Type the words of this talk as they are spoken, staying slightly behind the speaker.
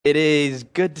It is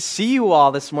good to see you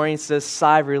all this morning. It's a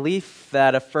sigh of relief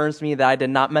that affirms me that I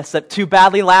did not mess up too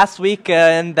badly last week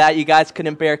and that you guys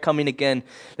couldn't bear coming again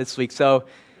this week. So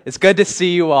it's good to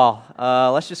see you all.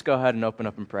 Let's just go ahead and open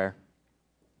up in prayer.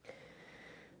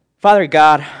 Father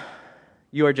God,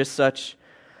 you are just such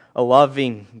a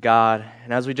loving God.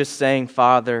 And as we just sang,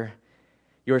 Father,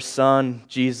 your Son,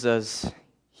 Jesus,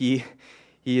 He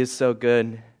is so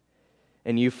good.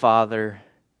 And you, Father,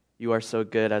 you are so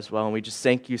good as well, and we just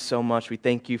thank you so much. We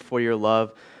thank you for your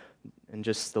love and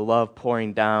just the love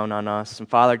pouring down on us. And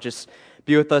Father, just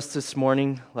be with us this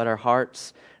morning. Let our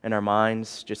hearts and our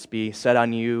minds just be set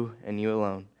on you and you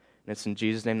alone. And it's in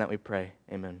Jesus' name that we pray.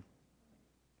 Amen.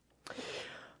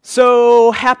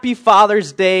 So, happy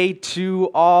Father's Day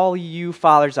to all you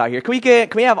fathers out here. Can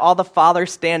we have all the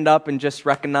fathers stand up and just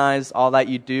recognize all that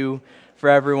you do for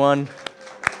everyone?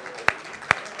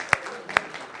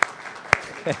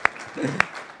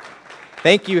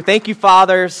 Thank you,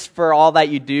 fathers, for all that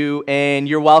you do, and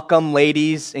you're welcome,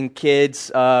 ladies and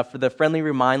kids, for the friendly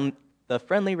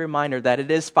reminder that it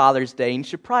is Father's Day, and you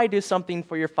should probably do something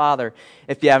for your father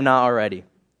if you have not already.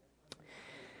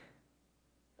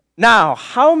 Now,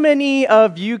 how many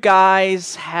of you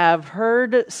guys have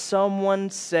heard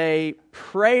someone say,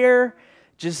 prayer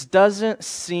just doesn't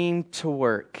seem to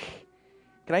work?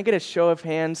 Can I get a show of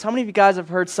hands? How many of you guys have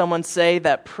heard someone say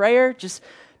that prayer just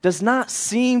does not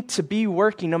seem to be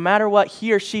working no matter what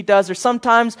he or she does? Or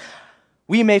sometimes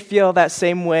we may feel that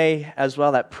same way as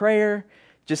well, that prayer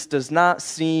just does not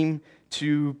seem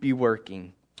to be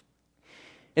working.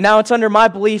 And now it's under my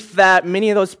belief that many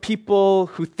of those people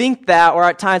who think that, or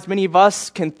at times many of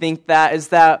us can think that, is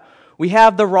that we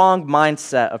have the wrong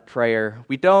mindset of prayer.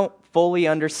 We don't fully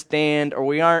understand, or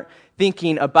we aren't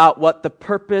thinking about what the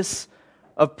purpose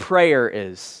of prayer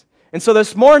is. And so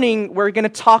this morning, we're going to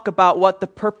talk about what the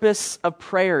purpose of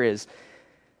prayer is.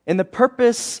 And the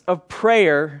purpose of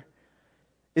prayer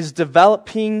is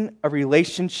developing a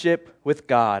relationship with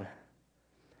God.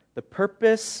 The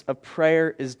purpose of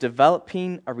prayer is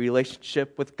developing a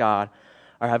relationship with God,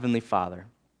 our Heavenly Father.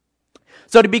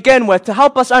 So to begin with, to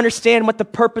help us understand what the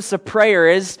purpose of prayer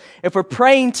is, if we're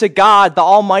praying to God, the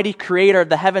Almighty Creator of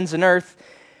the heavens and earth,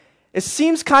 it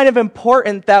seems kind of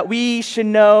important that we should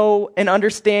know and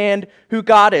understand who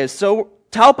God is. So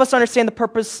to help us understand the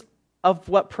purpose of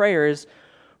what prayer is,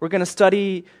 we're going to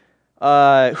study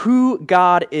who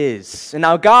God is. And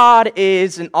now God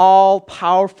is an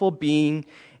all-powerful being.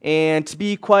 And to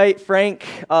be quite frank,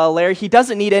 Larry, he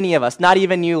doesn't need any of us. Not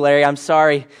even you, Larry. I'm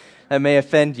sorry. That may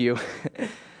offend you.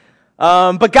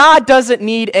 But God doesn't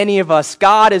need any of us.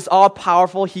 God is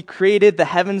all-powerful. He created the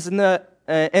heavens and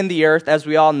the earth, as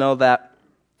we all know that.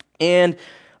 And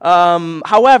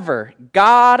however,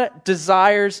 God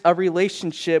desires a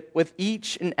relationship with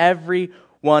each and every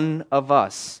one of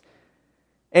us.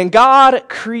 And God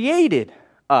created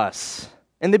us.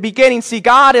 In the beginning, see,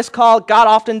 God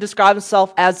often describes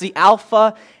himself as the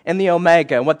Alpha and the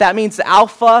Omega. And what that means, the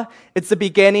Alpha, it's the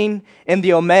beginning, and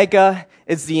the Omega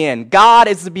is the end. God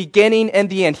is the beginning and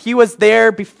the end. He was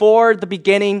there before the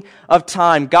beginning of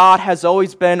time. God has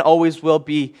always been, always will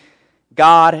be.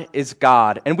 God is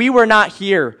God. And we were not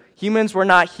here. Humans were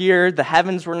not here. The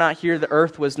heavens were not here. The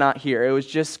earth was not here. It was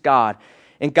just God.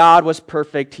 And God was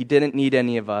perfect. He didn't need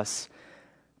any of us.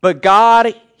 But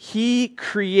God, He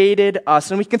created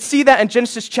us. And we can see that in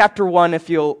Genesis chapter 1, if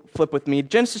you'll flip with me.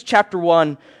 Genesis chapter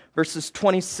 1, verses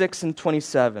 26 and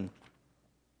 27.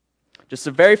 Just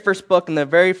the very first book in the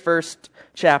very first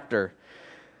chapter.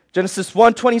 Genesis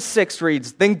 1:26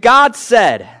 reads, "Then God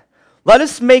said, 'Let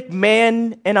us make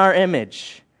man in our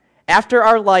image, after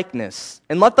our likeness,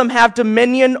 and let them have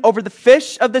dominion over the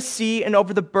fish of the sea, and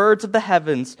over the birds of the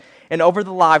heavens, and over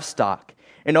the livestock,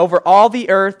 and over all the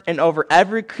earth, and over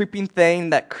every creeping thing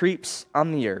that creeps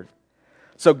on the earth.'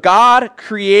 So God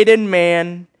created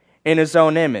man in his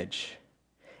own image.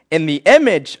 In the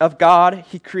image of God,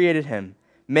 He created him.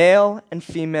 Male and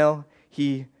female,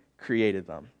 He created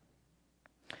them."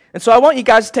 And so I want you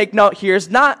guys to take note here. It's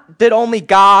not that only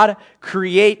God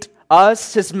create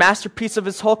us, His masterpiece of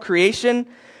His whole creation,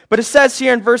 but it says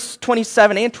here in verse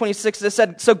 27 and 26, it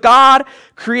said, so God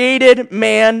created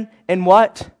man in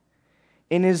what?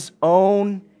 In His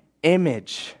own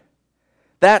image.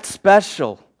 That's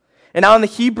special. And now in the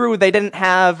Hebrew, they didn't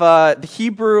have, the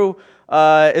Hebrew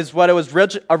is what it was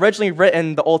originally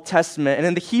written, the Old Testament. And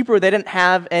in the Hebrew, they didn't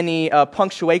have any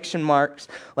punctuation marks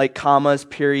like commas,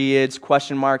 periods,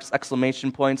 question marks,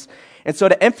 exclamation points. And so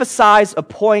to emphasize a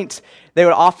point, they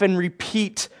would often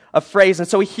repeat a phrase. And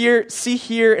so we see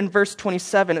here in verse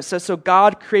 27, it says, so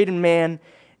God created man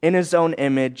in His own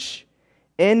image.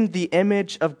 In the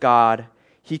image of God,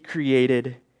 He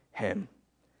created him.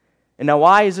 And now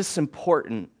why is this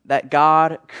important that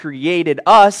God created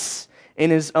us in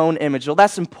his own image? Well,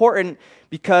 that's important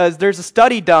because there's a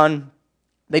study done.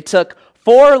 They took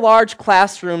 4 large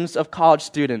classrooms of college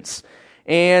students,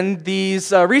 and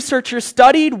these researchers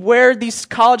studied where these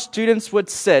college students would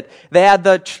sit. They had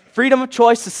the freedom of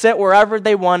choice to sit wherever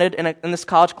they wanted in this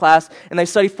college class, and they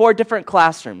studied 4 different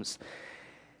classrooms.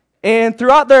 And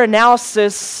throughout their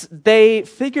analysis, they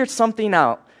figured something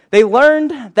out. They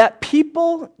learned that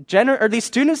these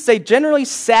students, they generally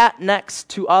sat next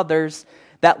to others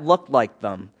that looked like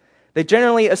them. They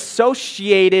generally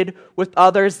associated with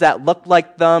others that looked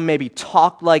like them, maybe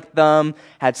talked like them,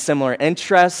 had similar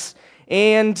interests.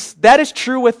 And that is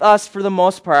true with us for the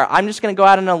most part. I'm just going to go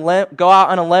out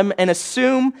on a limb and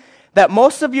assume that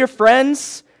most of your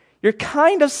friends, you're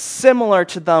kind of similar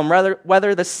to them,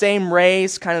 whether the same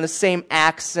race, kind of the same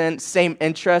accent, same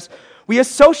interests. We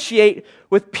associate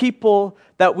with people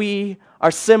that we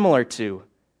are similar to.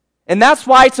 And that's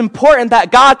why it's important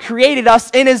that God created us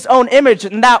in his own image.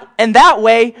 And that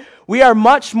way, we are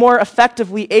much more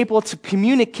effectively able to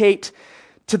communicate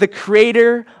to the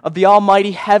creator of the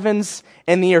almighty heavens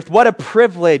and the earth. What a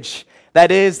privilege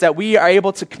that is that we are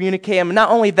able to communicate him. And not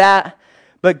only that,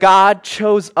 but God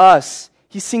chose us.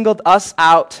 He singled us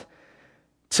out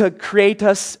to create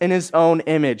us in his own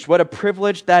image. What a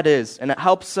privilege that is. And it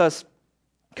helps us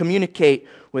communicate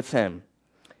with him.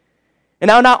 And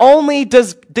now not only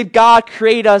did God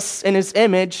create us in his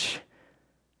image,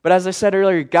 but as I said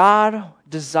earlier, God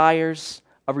desires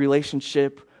a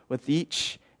relationship with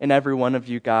each and every one of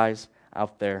you guys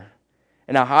out there.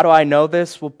 And now how do I know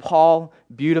this? Well, Paul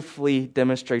beautifully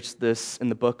demonstrates this in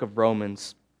the book of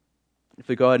Romans. If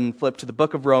we go ahead and flip to the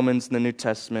book of Romans in the New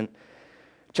Testament,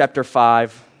 chapter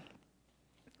 5,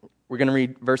 we're going to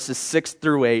read verses 6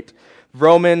 through 8.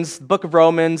 The book of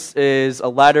Romans is a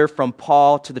letter from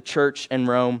Paul to the church in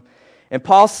Rome. And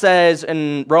Paul says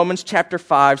in Romans chapter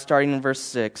 5, starting in verse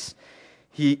 6,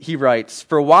 he writes,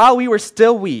 "For while we were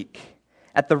still weak,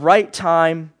 at the right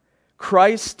time,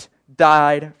 Christ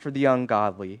died for the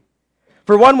ungodly.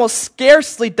 For one will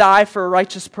scarcely die for a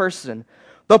righteous person,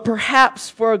 though perhaps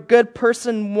for a good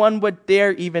person one would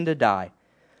dare even to die.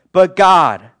 But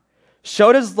God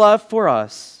showed his love for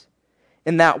us,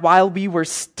 in that while we were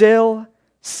still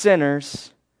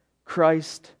sinners,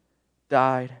 Christ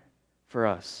died for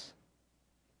us."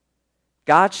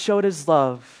 God showed his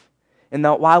love in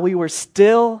that while we were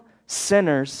still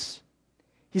sinners,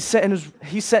 He sent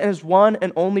his one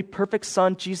and only perfect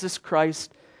Son, Jesus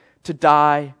Christ, to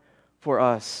die for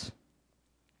us.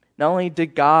 Not only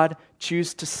did God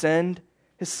choose to send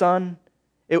his Son,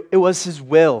 it was his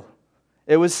will.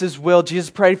 It was his will. Jesus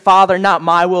prayed, "Father, not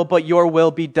my will, but your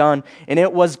will be done." And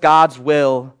it was God's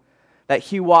will that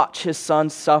he watch his Son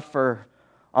suffer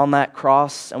on that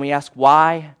cross. And we ask,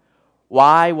 why?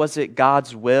 Why was it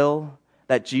God's will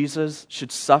that Jesus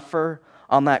should suffer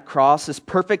on that cross, his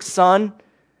perfect Son?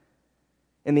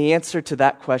 And the answer to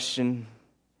that question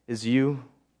is you.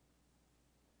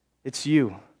 It's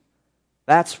you.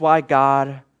 That's why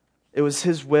it was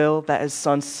his will that his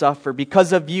Son suffer.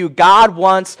 Because of you, God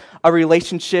wants a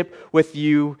relationship with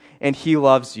you, and he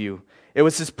loves you. It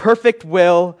was his perfect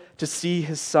will to see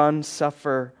his Son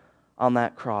suffer on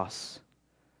that cross.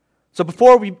 So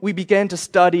before we begin to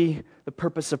study the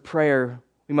purpose of prayer,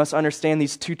 we must understand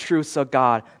these 2 truths of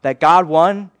God. That God,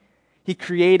 one, he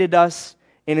created us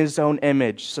in his own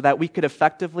image so that we could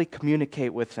effectively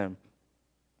communicate with him.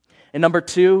 And number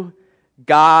 2,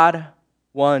 God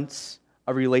wants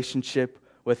a relationship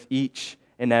with each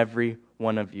and every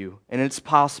one of you. And it's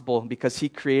possible because he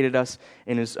created us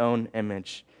in his own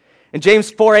image. And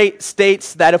James 4:8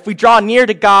 states that if we draw near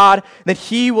to God, then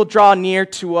he will draw near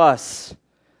to us.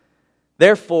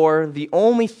 Therefore, the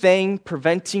only thing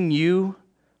preventing you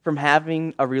from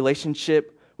having a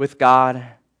relationship with God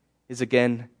is,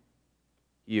 again,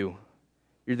 you.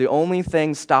 You're the only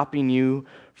thing stopping you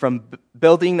from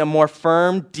building a more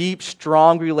firm, deep,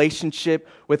 strong relationship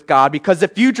with God. Because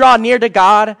if you draw near to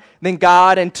God, then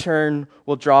God in turn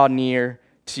will draw near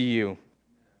to you.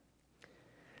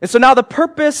 And so now the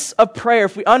purpose of prayer,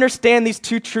 if we understand these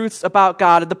 2 truths about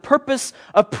God, the purpose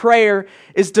of prayer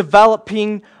is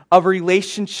developing a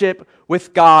relationship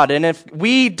with God. And if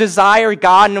we desire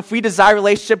God, and if we desire a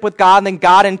relationship with God, then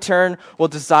God in turn will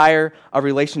desire a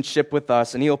relationship with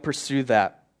us, and he'll pursue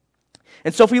that.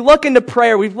 And so if we look into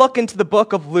prayer, we look into the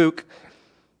book of Luke,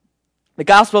 the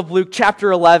Gospel of Luke,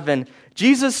 chapter 11.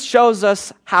 Jesus shows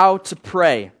us how to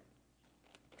pray.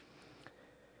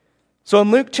 So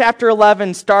in Luke chapter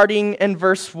 11, starting in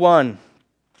verse 1,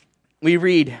 we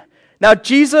read, "Now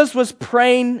Jesus was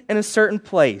praying in a certain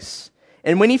place,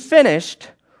 and when he finished,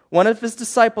 one of his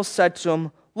disciples said to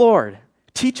him, "Lord,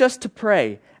 teach us to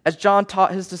pray, as John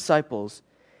taught his disciples."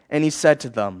 And he said to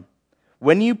them,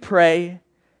 "When you pray,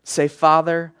 say,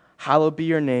 'Father, hallowed be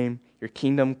your name, your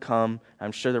kingdom come.'"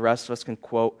 I'm sure the rest of us can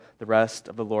quote the rest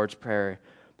of the Lord's Prayer.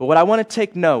 But what I want to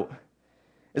take note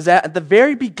is that at the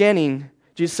very beginning,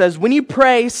 Jesus says, when you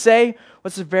pray, say,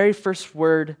 what's the very first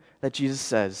word that Jesus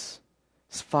says?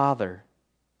 It's Father.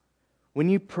 When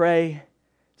you pray,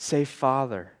 say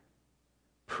Father.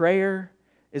 Prayer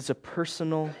is a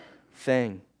personal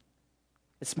thing.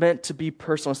 It's meant to be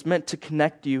personal. It's meant to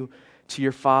connect you to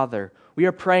your Father. We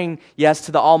are praying, yes,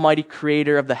 to the Almighty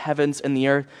Creator of the heavens and the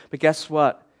earth, but guess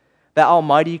what? That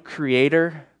Almighty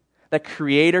Creator, that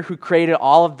Creator who created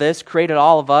all of this, created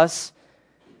all of us,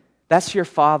 that's your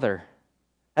Father.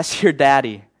 That's your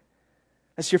Daddy.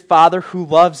 That's your Father who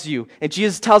loves you. And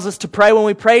Jesus tells us to pray. When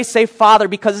we pray, say Father,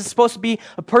 because it's supposed to be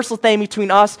a personal thing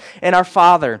between us and our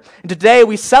Father. And today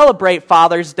we celebrate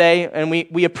Father's Day, and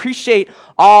we appreciate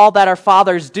all that our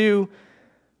fathers do.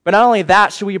 But not only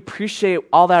that, should we appreciate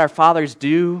all that our fathers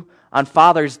do on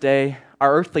Father's Day,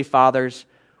 our earthly fathers,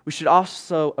 we should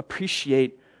also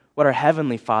appreciate what our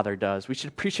Heavenly Father does. We should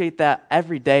appreciate that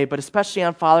every day, but especially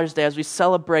on Father's Day as we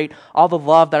celebrate all the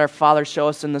love that our fathers show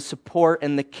us and the support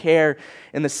and the care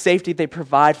and the safety they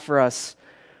provide for us.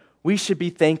 We should be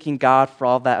thanking God for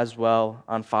all that as well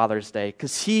on Father's Day,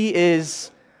 because He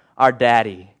is our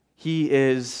Daddy. He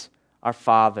is our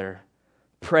Father.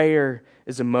 Prayer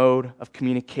is a mode of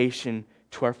communication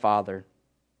to our Father.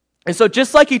 And so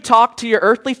just like you talk to your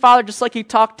earthly father, just like you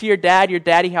talk to your dad, your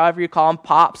daddy, however you call him,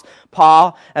 Pops,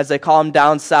 Pa, as they call him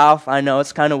down south. I know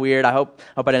it's kind of weird. I hope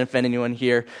I didn't offend anyone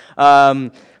here.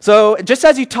 So just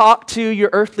as you talk to your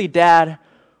earthly dad,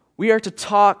 we are to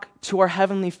talk to our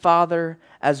Heavenly Father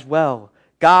as well.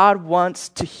 God wants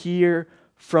to hear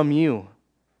from you.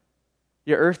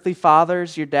 Your earthly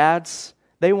fathers, your dads,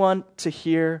 they want to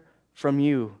hear from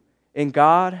you. And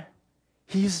God,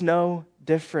 He's no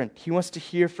different. He wants to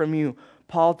hear from you.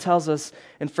 Paul tells us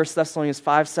in 1 Thessalonians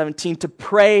 5:17 to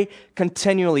pray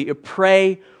continually, to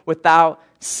pray without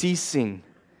ceasing.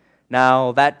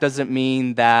 Now, that doesn't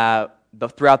mean that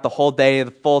throughout the whole day,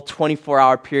 the full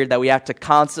 24-hour period, that we have to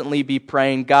constantly be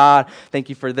praying, God, thank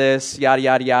you for this, yada,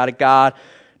 yada, yada, God.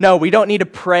 No, we don't need to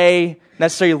pray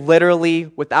necessarily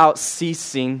literally without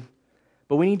ceasing,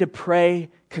 but we need to pray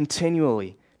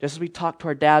continually. Just as we talk to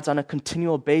our dads on a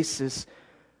continual basis,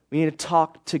 we need to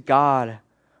talk to God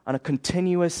on a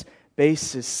continuous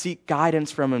basis, seek guidance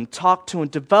from Him, talk to Him,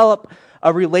 develop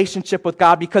a relationship with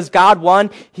God, because God, one,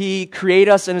 He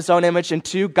created us in His own image, and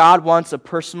two, God wants a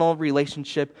personal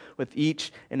relationship with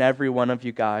each and every one of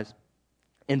you guys.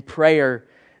 And prayer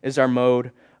is our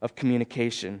mode of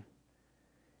communication.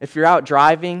 If you're out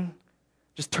driving,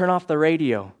 just turn off the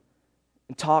radio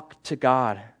and talk to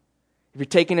God. If you're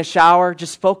taking a shower,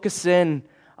 just focus in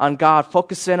on God,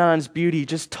 focus in on His beauty,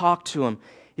 just talk to Him.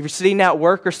 If you're sitting at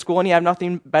work or school and you have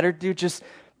nothing better to do, just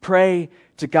pray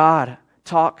to God,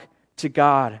 talk to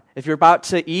God. If you're about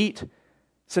to eat,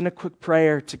 send a quick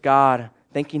prayer to God,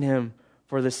 thanking Him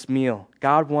for this meal.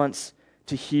 God wants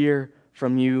to hear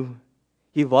from you.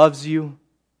 He loves you,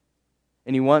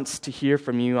 and He wants to hear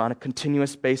from you on a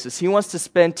continuous basis. He wants to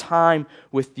spend time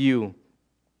with you.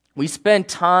 We spend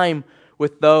time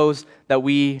with those that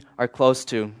we are close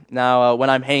to. Now,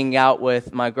 when I'm hanging out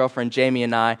with my girlfriend Jamie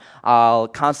and I'll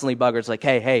constantly bug her. It's like,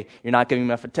 hey, you're not giving me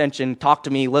enough attention. Talk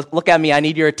to me. Look at me. I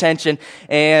need your attention.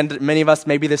 And many of us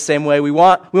may be the same way. We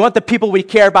want the people we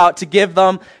care about to give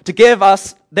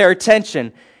us their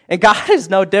attention. And God is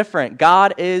no different.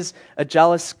 God is a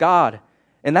jealous God.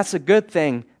 And that's a good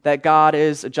thing that God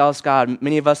is a jealous God.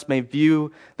 Many of us may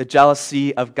view the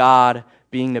jealousy of God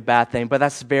being a bad thing, but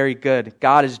that's very good.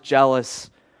 God is jealous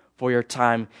for your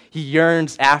time. He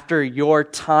yearns after your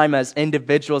time as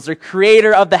individuals. The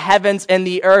creator of the heavens and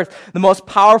the earth, the most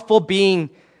powerful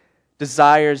being,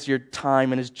 desires your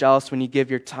time and is jealous when you give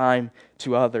your time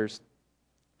to others.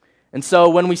 And so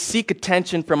when we seek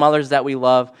attention from others that we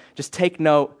love, just take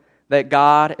note that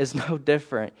God is no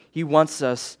different. He wants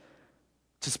us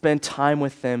to spend time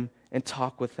with Him and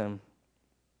talk with Him.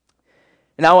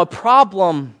 Now, a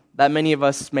problem that many of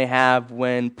us may have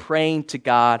when praying to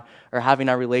God or having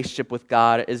our relationship with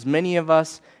God is many of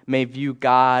us may view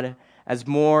God as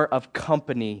more of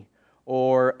company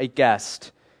or a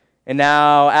guest. And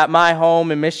now at my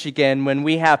home in Michigan, when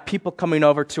we have people coming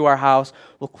over to our house,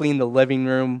 we'll clean the living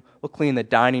room, we'll clean the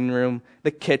dining room,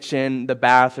 the kitchen, the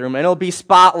bathroom, and it'll be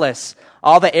spotless.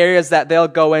 All the areas that they'll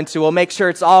go into, we'll make sure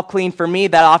it's all clean. For me,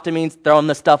 that often means throwing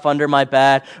the stuff under my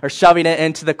bed or shoving it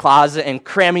into the closet and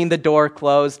cramming the door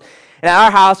closed. And at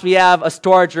our house, we have a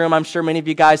storage room. I'm sure many of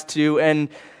you guys do. And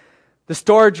The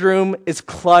storage room is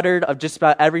cluttered of just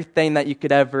about everything that you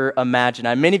could ever imagine.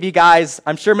 I'm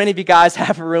sure many of you guys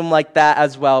have a room like that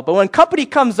as well. But when company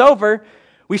comes over,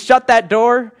 we shut that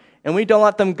door and we don't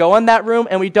let them go in that room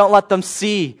and we don't let them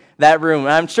see that room.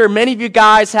 And I'm sure many of you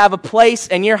guys have a place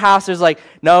in your house that's like,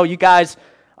 no, you guys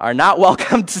are not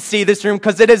welcome to see this room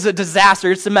because it is a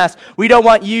disaster. It's a mess. We don't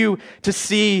want you to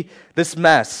see this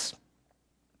mess.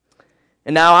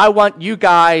 And now I want you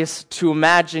guys to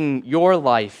imagine your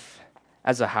life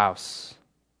as a house.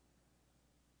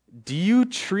 Do you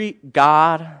treat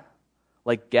God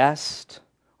like guest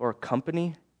or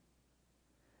company?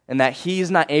 And that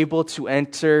He's not able to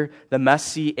enter the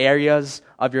messy areas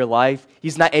of your life?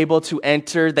 He's not able to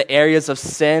enter the areas of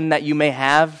sin that you may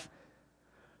have?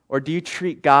 Or do you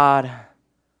treat God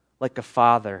like a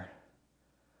father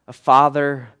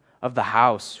of the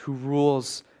house who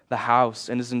rules the house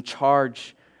and is in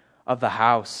charge of the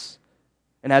house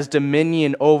and has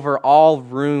dominion over all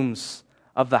rooms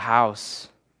of the house?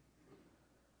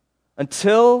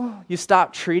 Until you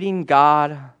stop treating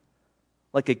God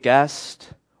like a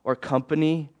guest or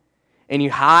company and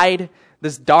you hide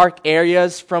these dark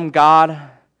areas from God,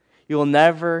 you will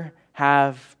never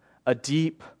have a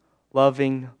deep,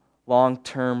 loving,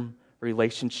 long-term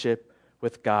relationship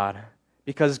with God.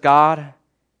 Because God,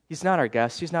 He's not our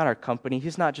guest. He's not our company.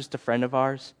 He's not just a friend of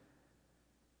ours.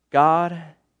 God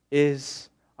is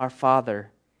our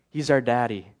Father. He's our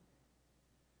daddy.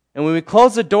 And when we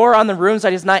close the door on the rooms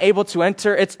that He's not able to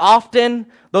enter, it's often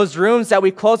those rooms that we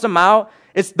close them out.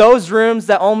 It's those rooms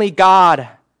that only God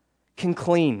can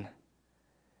clean.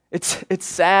 It's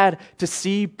sad to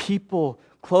see people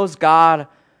close God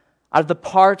out of the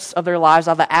parts of their lives,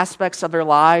 out of the aspects of their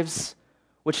lives,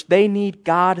 which they need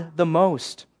God the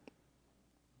most.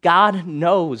 God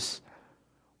knows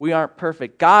we aren't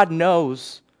perfect. God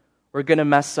knows we're going to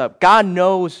mess up. God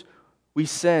knows we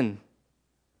sin.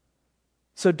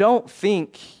 So don't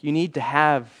think you need to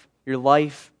have your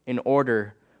life in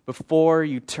order before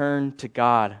you turn to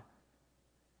God.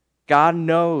 God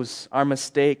knows our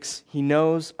mistakes. He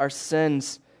knows our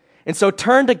sins. And so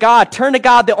turn to God. Turn to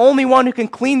God, the only one who can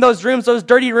clean those rooms, those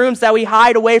dirty rooms that we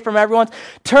hide away from everyone.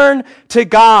 Turn to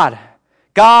God.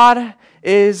 God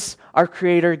is our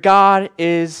Creator. God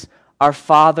is our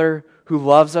Father who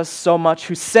loves us so much,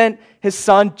 who sent His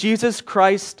Son, Jesus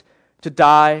Christ, to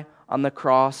die on the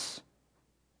cross.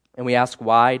 And we ask,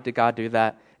 why did God do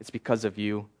that? It's because of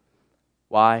you.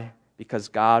 Why? Because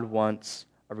God wants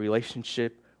a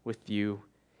relationship with you.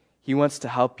 He wants to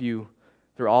help you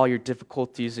through all your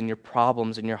difficulties and your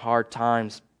problems and your hard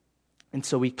times. And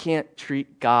so we can't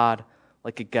treat God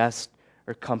like a guest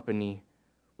or company.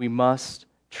 We must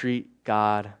treat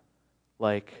God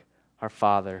like our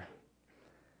Father.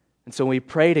 And so when we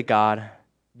pray to God,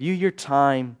 view your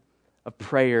time of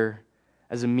prayer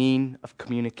as a mean of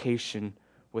communication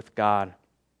with God.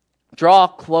 Draw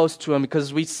close to Him,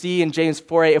 because we see in James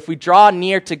 4:8, if we draw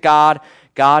near to God,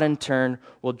 God in turn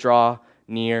will draw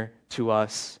near to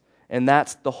us. And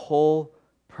that's the whole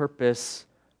purpose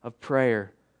of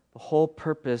prayer. The whole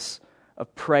purpose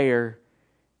of prayer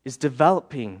is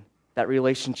developing that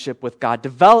relationship with God,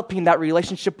 developing that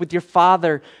relationship with your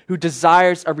Father who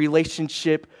desires a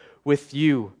relationship with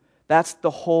you. That's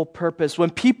the whole purpose. When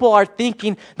people are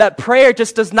thinking that prayer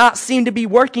just does not seem to be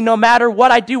working no matter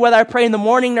what I do, whether I pray in the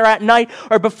morning or at night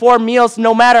or before meals,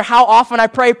 no matter how often I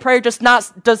pray, prayer just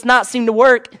does not seem to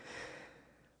work,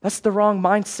 that's the wrong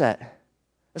mindset.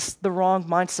 That's the wrong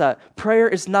mindset. Prayer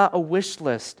is not a wish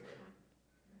list.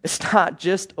 It's not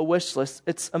just a wish list.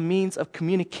 It's a means of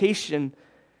communication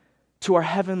to our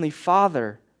Heavenly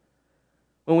Father.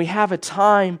 When we have a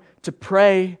time to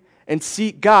pray and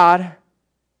seek God,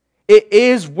 it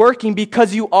is working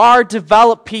because you are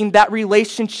developing that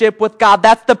relationship with God.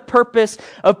 That's the purpose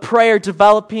of prayer,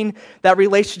 developing that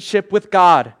relationship with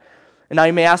God. And now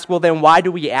you may ask, well, then why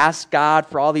do we ask God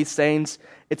for all these things?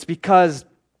 It's because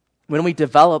when we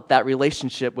develop that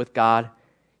relationship with God,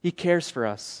 He cares for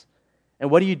us.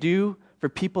 And what do you do for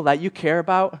people that you care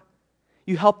about?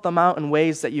 You help them out in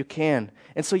ways that you can.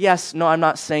 And so yes, no, I'm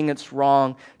not saying it's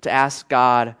wrong to ask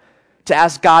God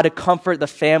to comfort the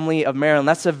family of Marilyn.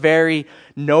 That's a very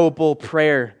noble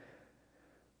prayer.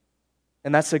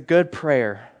 And that's a good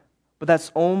prayer. But that's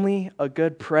only a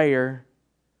good prayer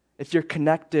if you're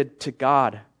connected to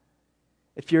God.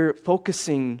 If you're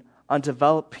focusing on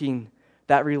developing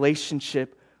that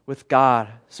relationship with God.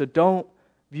 So don't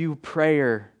view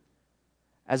prayer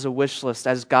as a wish list,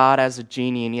 as God as a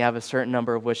genie, and you have a certain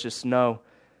number of wishes. No.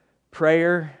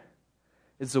 Prayer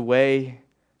is a way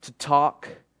to talk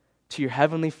to your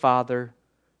Heavenly Father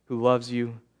who loves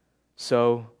you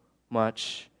so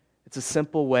much. It's a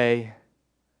simple way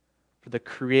for the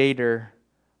Creator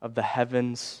of the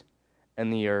heavens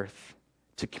and the earth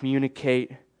to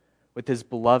communicate with His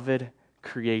beloved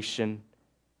creation,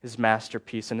 His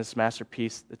masterpiece. And His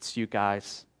masterpiece, it's you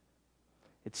guys.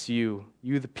 It's you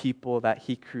the people that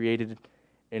He created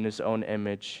in His own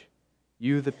image.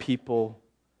 You the people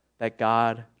that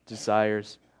God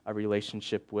desires a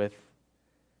relationship with.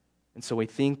 And so we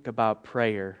think about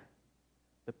prayer.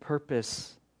 The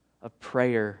purpose of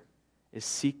prayer is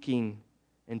seeking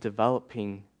and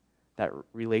developing that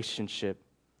relationship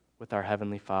with our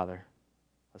Heavenly Father.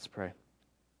 Let's pray.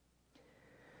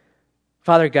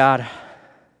 Father God,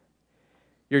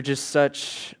 You're just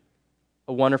such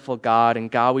a wonderful God.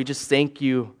 And God, we just thank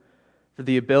You for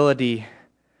the ability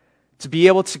to be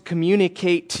able to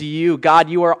communicate to You. God,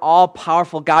 You are all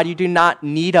powerful. God, You do not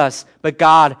need us. But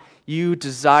God, You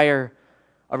desire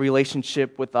a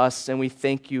relationship with us, and we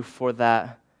thank You for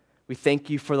that. We thank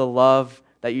You for the love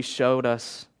that You showed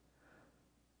us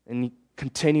and You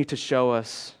continue to show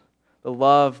us. The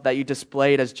love that You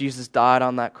displayed as Jesus died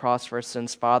on that cross for our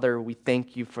sins. Father, we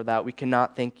thank You for that. We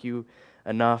cannot thank You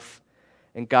enough.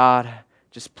 And God,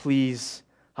 just please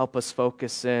help us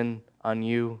focus in on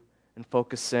You and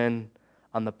focus in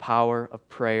on the power of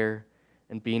prayer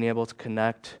and being able to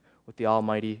connect with the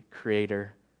Almighty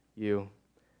Creator, You.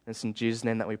 And it's in Jesus'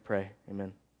 name that we pray.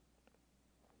 Amen.